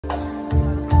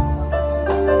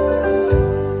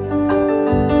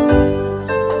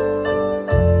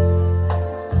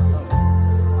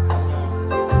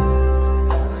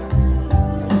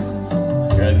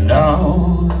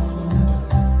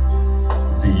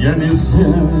Yeah, this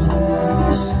is,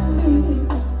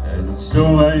 and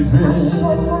so I face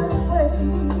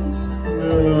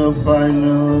the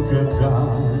final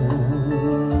time.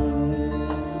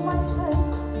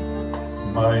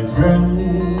 My friend,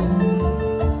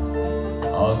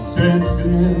 I'll sit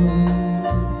still,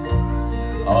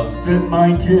 I'll state my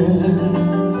care,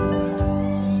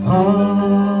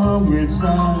 with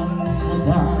sense of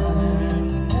time.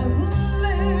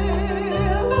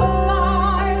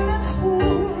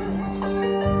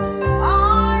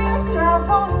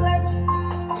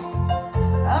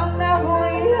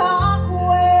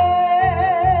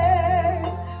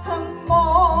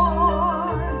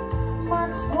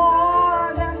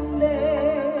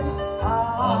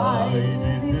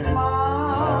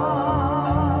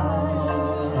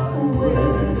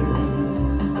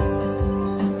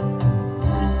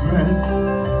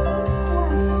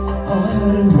 I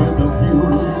read of you,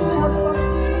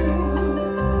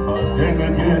 but then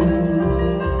again,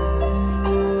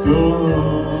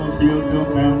 don't feel to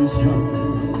mention.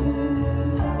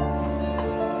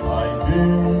 I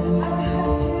did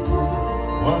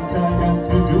what I had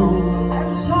to do,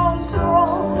 and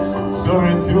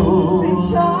sorry too,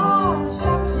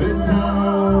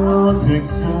 without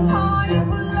exemption.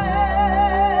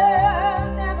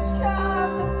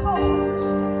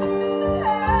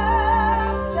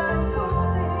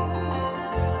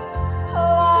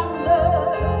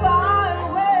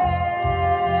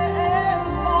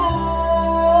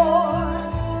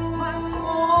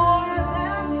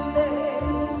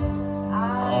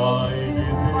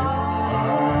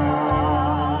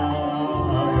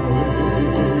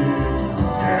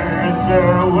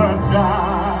 There were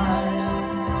times,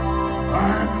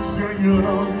 I'm sure you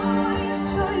know,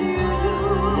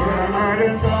 when I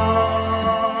didn't know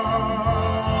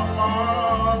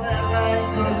more than I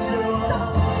could do,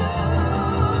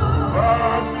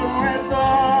 but with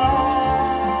all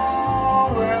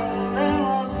when there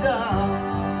was done,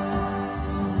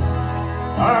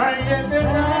 I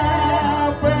ended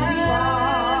up and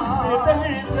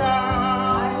split down.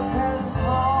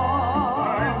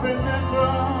 I'm present.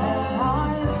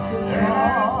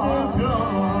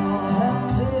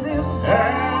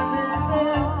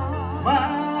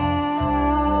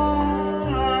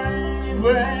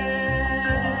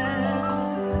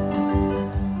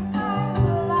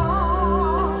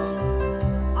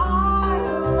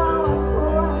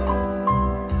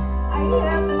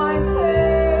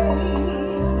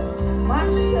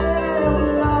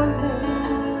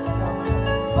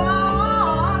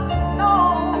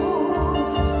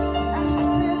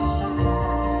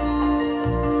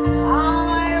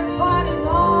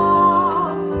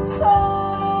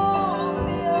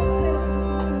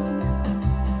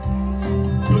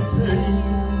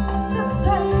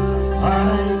 I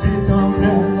did all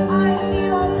that,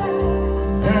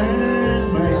 and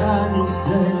my eyes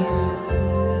say,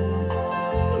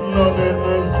 not in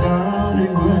the sunny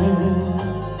way.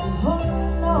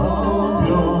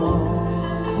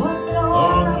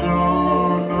 Oh no,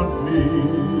 not me.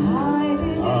 I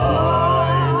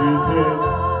did it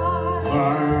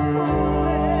my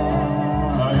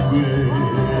way.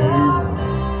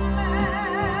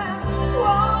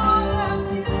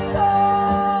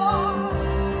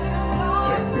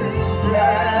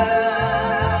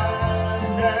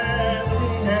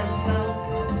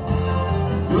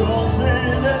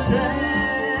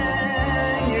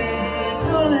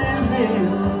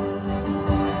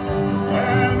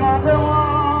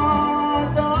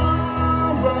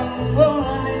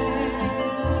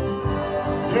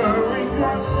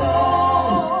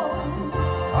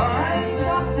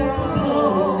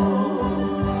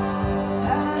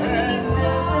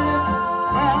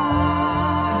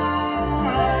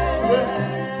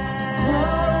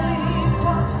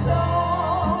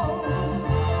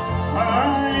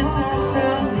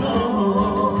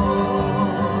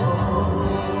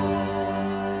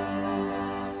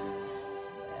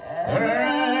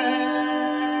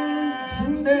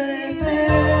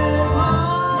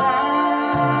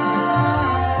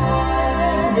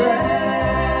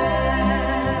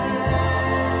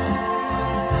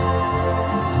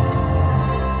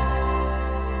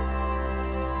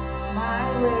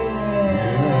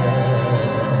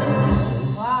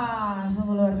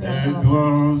 It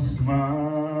was my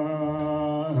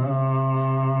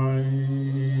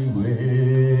way.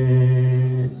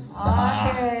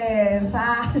 Oke,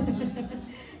 sah.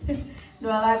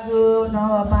 Dua lagu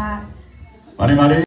sama Bapak. Mari.